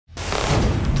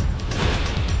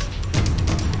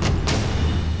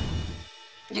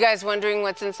You guys wondering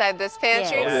what's inside this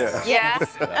pantry? Yes.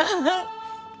 Yes. Yes.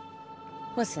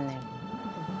 What's in there?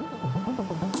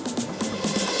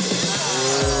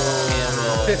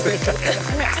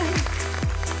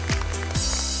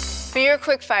 For your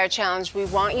Quickfire challenge, we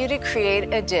want you to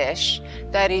create a dish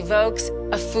that evokes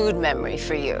a food memory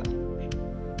for you.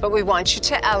 But we want you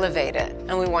to elevate it,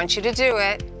 and we want you to do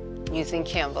it using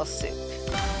Campbell soup.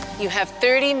 You have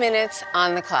 30 minutes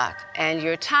on the clock, and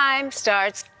your time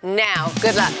starts now.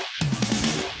 Good luck.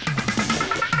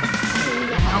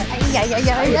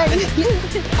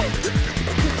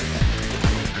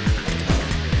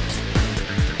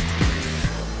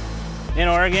 In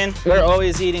Oregon, we're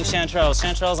always eating chanterelles.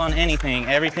 Chanterelles on anything,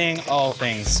 everything, all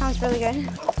things. Sounds really good.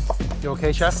 You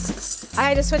okay, chef? I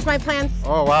had to switch my plan.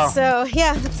 Oh, wow. So,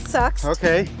 yeah, it sucks.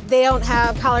 Okay. They don't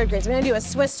have collard greens. I'm gonna do a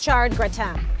Swiss chard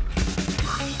gratin.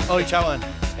 Oh, chawan.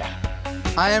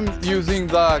 I am using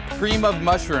the cream of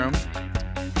mushroom,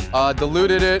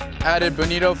 diluted it, added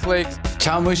bonito flakes.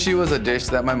 Chamushi was a dish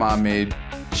that my mom made.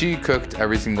 She cooked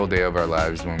every single day of our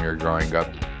lives when we were growing up.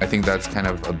 I think that's kind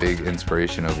of a big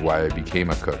inspiration of why I became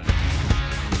a cook.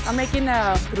 I'm making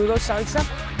a crudo salsa,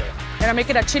 and I'm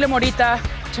making a chile morita,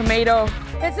 tomato.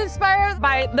 It's inspired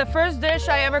by the first dish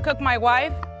I ever cooked my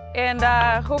wife, and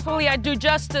hopefully I do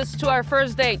justice to our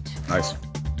first date. Nice.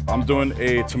 I'm doing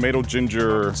a tomato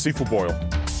ginger seafood boil.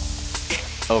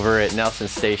 Over at Nelson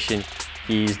Station,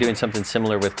 he's doing something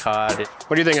similar with cod.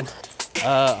 What are you thinking?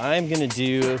 I'm gonna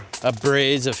do a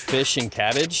braise of fish and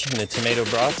cabbage in a tomato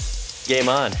broth. Game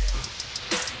on.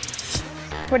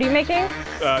 What are you making?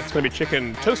 It's gonna be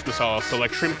chicken toast masala, so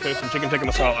like shrimp toast and chicken tikka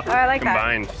masala I like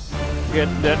combined. Get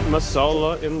that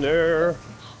masala in there.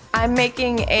 I'm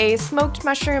making a smoked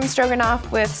mushroom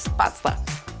stroganoff with spatzla.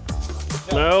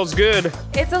 Smells good.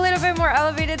 It's a little bit more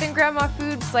elevated than grandma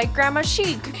foods like grandma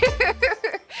chic.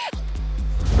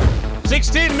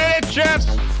 16 minutes, chefs.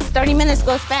 30 minutes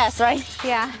goes fast, right?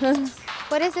 Yeah.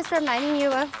 What is this reminding you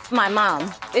of? My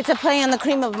mom. It's a play on the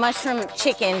cream of mushroom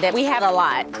chicken that we had a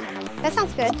lot. That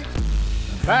sounds good.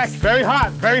 Back, very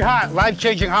hot,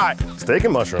 life-changing hot. Steak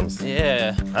and mushrooms.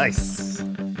 Yeah. Nice.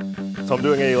 So I'm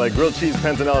doing a grilled cheese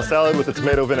panzanella salad with a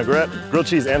tomato vinaigrette. Grilled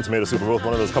cheese and tomato soup are both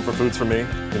one of those comfort foods for me.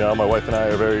 You know, my wife and I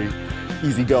are very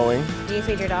easygoing. Do you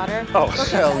feed your daughter? Oh,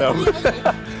 hell no.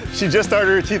 She just started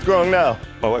her teeth growing now.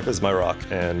 My wife is my rock,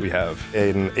 and we have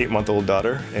an 8-month-old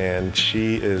daughter, and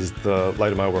she is the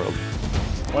light of my world.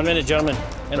 1 minute, gentlemen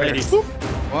and ladies.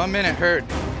 1 minute, hurt.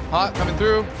 Hot, coming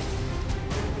through.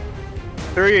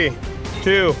 3,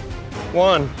 2,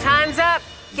 1. Time's up.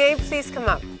 Gabe, please come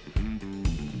up.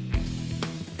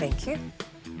 Thank you.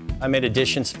 I made a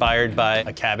dish inspired by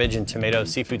a cabbage and tomato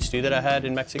seafood stew that I had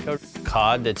in Mexico.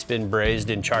 Cod that's been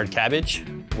braised in charred cabbage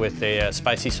with a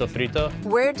spicy sofrito.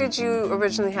 Where did you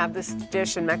originally have this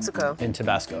dish in Mexico? In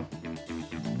Tabasco.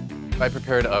 I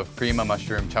prepared a cream of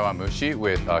mushroom chawanmushi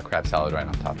with crab salad right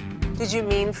on top. Did you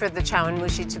mean for the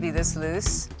chawanmushi to be this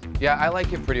loose? Yeah, I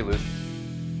like it pretty loose.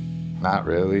 Not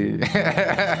really.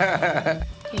 Here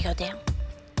you go, Dan.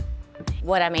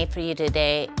 What I made for you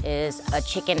today is a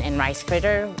chicken and rice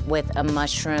fritter with a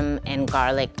mushroom and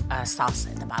garlic sauce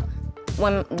at the bottom.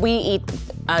 When we eat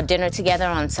dinner together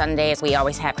on Sundays, we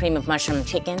always have cream of mushroom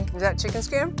chicken. Is that chicken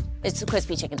skin? It's a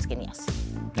crispy chicken skin, yes.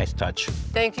 Nice touch.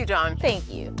 Thank you, Dawn.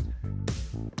 Thank you.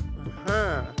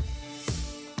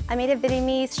 I made a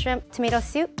Vietnamese shrimp tomato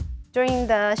soup during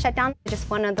the shutdown. Just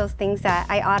one of those things that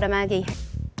I automatically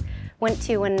went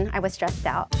to when I was stressed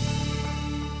out.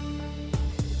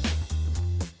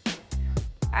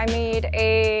 I made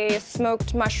a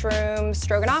smoked mushroom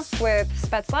stroganoff with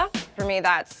spatzla. For me,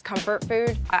 that's comfort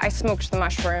food. I smoked the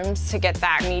mushrooms to get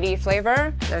that meaty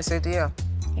flavor. Nice idea.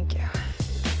 Thank you.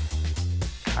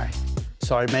 Hi.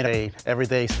 So I made a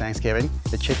everyday Thanksgiving.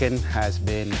 The chicken has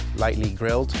been lightly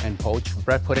grilled and poached.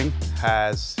 Bread pudding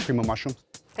has cream of mushrooms.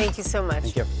 Thank you so much.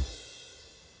 Thank you.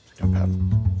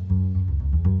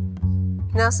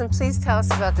 Nelson, please tell us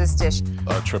about this dish.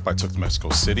 A trip I took to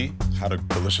Mexico City, had a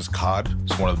delicious cod.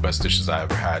 It's one of the best dishes I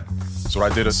ever had. So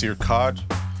what I did is seared cod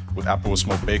with apple with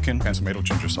smoked bacon and tomato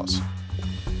ginger sauce.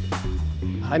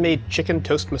 I made chicken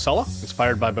toast masala,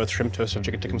 inspired by both shrimp toast and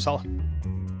chicken tikka masala.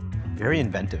 Very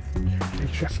inventive. Thank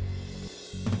you, chef.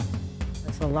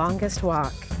 It's the longest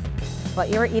walk. What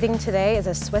you're eating today is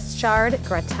a Swiss chard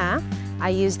gratin. I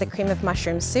used the cream of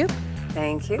mushroom soup.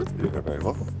 Thank you. You're very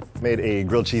welcome. Made a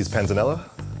grilled cheese panzanella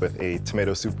with a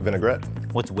tomato soup vinaigrette.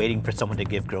 What's waiting for someone to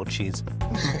give grilled cheese?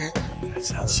 That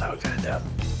sounds so good, though.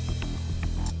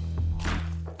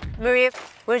 Maria,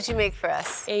 What did you make for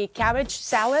us? A cabbage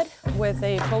salad with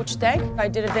a poached egg. I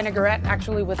did a vinaigrette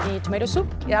actually with the tomato soup.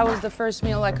 That was the first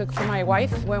meal I cooked for my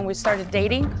wife when we started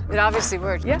dating. It obviously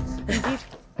worked. Yes, indeed.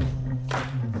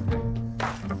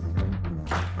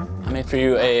 I made for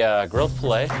you a grilled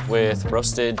filet with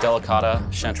roasted delicata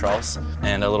chanterelles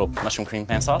and a little mushroom cream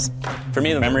pan sauce. For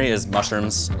me, the memory is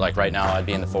mushrooms. Like right now, I'd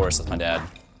be in the forest with my dad,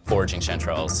 foraging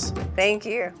chanterelles. Thank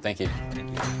you. Thank you.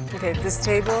 Okay, this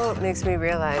table makes me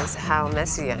realize how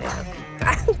messy I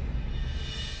am.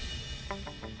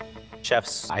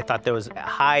 Chefs, I thought there was a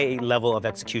high level of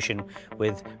execution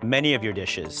with many of your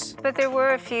dishes. But there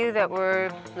were a few that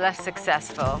were less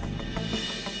successful.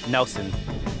 Nelson,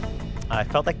 I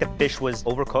felt like the fish was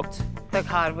overcooked. The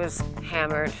cod was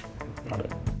hammered.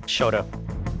 Shota,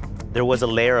 there was a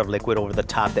layer of liquid over the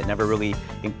top that never really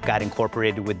got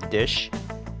incorporated with the dish.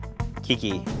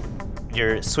 Kiki,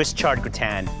 your Swiss chard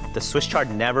gratin, the Swiss chard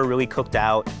never really cooked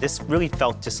out. This really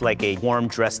felt just like a warm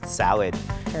dressed salad.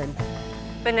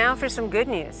 But now for some good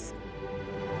news.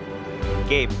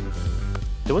 Gabe,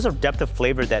 there was a depth of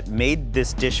flavor that made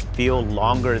this dish feel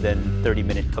longer than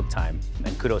 30-minute cook time,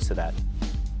 and kudos to that.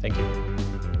 Thank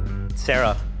you.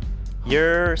 Sarah,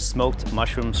 your smoked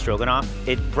mushroom stroganoff,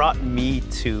 it brought me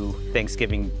to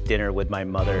Thanksgiving dinner with my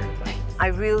mother. I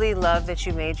really love that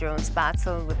you made your own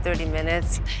spatzel with 30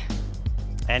 minutes.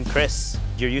 And Chris,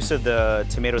 your use of the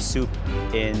tomato soup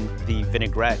in the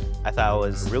vinaigrette, I thought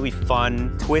was really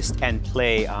fun twist and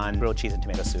play on grilled cheese and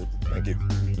tomato soup. Thank you.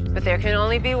 But there can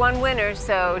only be one winner,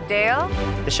 so Dale?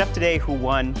 The chef today who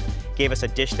won gave us a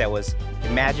dish that was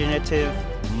imaginative,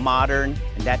 modern,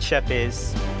 and that chef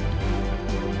is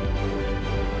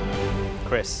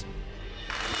Chris.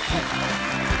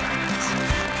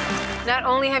 Not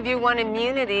only have you won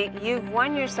immunity, you've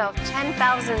won yourself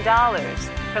 $10,000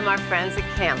 from our friends at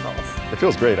Campbell's. It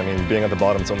feels great. I mean, being at the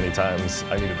bottom so many times,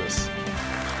 I needed this.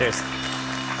 Cheers.